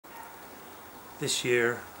This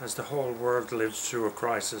year, as the whole world lives through a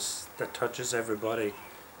crisis that touches everybody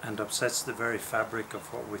and upsets the very fabric of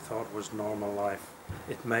what we thought was normal life,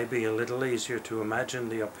 it may be a little easier to imagine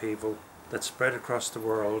the upheaval that spread across the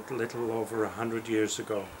world little over 100 years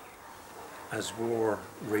ago, as war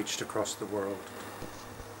reached across the world.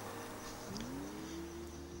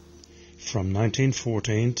 From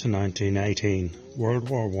 1914 to 1918, World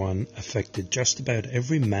War I affected just about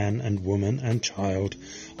every man and woman and child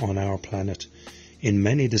on our planet in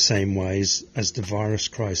many the same ways as the virus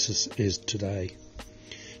crisis is today.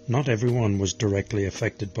 Not everyone was directly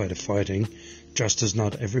affected by the fighting, just as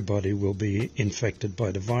not everybody will be infected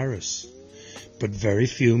by the virus. But very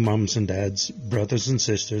few mums and dads, brothers and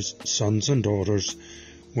sisters, sons and daughters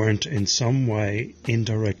weren't in some way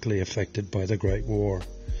indirectly affected by the Great War,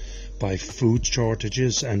 by food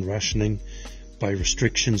shortages and rationing, by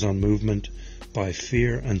restrictions on movement, by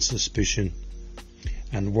fear and suspicion,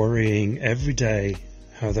 and worrying every day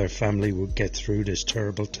how their family would get through this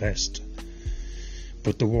terrible test.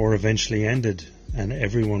 But the war eventually ended, and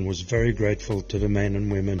everyone was very grateful to the men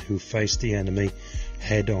and women who faced the enemy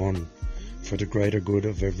head on for the greater good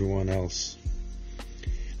of everyone else.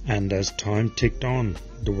 And as time ticked on,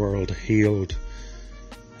 the world healed,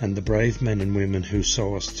 and the brave men and women who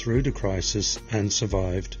saw us through the crisis and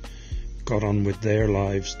survived got on with their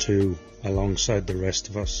lives too, alongside the rest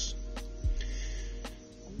of us.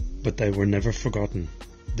 But they were never forgotten.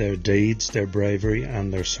 Their deeds, their bravery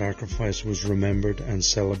and their sacrifice was remembered and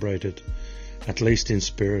celebrated, at least in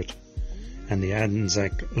spirit, and the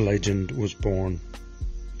ANZAC legend was born.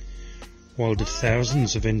 While the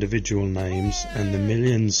thousands of individual names and the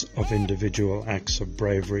millions of individual acts of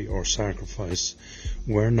bravery or sacrifice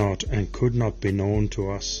were not and could not be known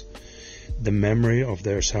to us, the memory of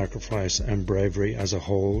their sacrifice and bravery as a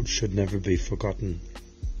whole should never be forgotten.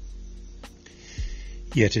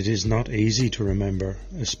 Yet it is not easy to remember,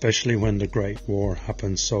 especially when the Great War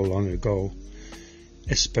happened so long ago,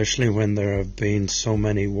 especially when there have been so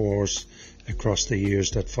many wars across the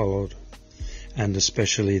years that followed, and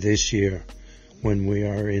especially this year, when we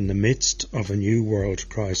are in the midst of a new world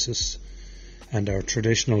crisis, and our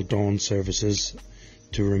traditional dawn services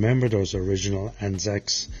to remember those original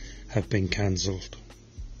ANZACs have been cancelled.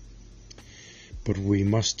 But we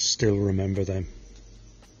must still remember them.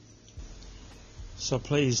 So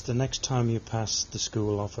please, the next time you pass the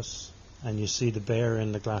school office and you see the bear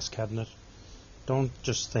in the glass cabinet, don't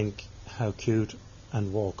just think how cute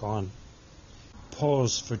and walk on.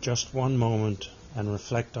 Pause for just one moment and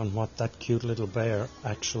reflect on what that cute little bear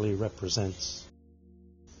actually represents.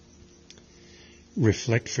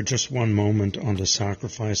 Reflect for just one moment on the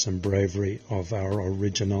sacrifice and bravery of our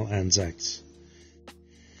original ANZACs.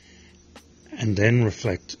 And then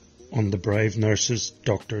reflect on the brave nurses,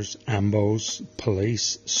 doctors, AMBOs,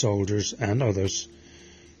 police, soldiers and others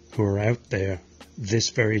who are out there this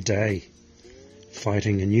very day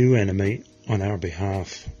fighting a new enemy on our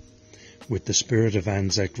behalf, with the spirit of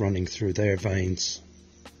ANZAC running through their veins.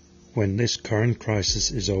 When this current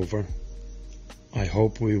crisis is over, I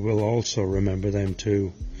hope we will also remember them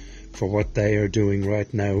too, for what they are doing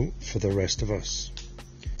right now for the rest of us.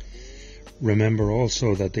 Remember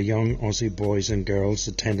also that the young Aussie boys and girls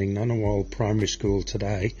attending Ngunnawal Primary School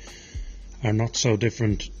today are not so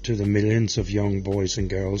different to the millions of young boys and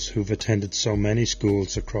girls who've attended so many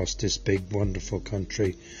schools across this big wonderful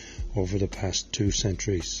country over the past 2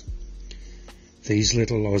 centuries. These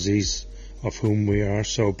little Aussies, of whom we are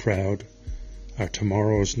so proud, are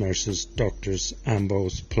tomorrow's nurses, doctors,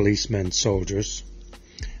 AMBOs, policemen, soldiers,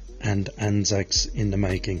 and ANZACs in the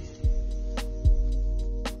making.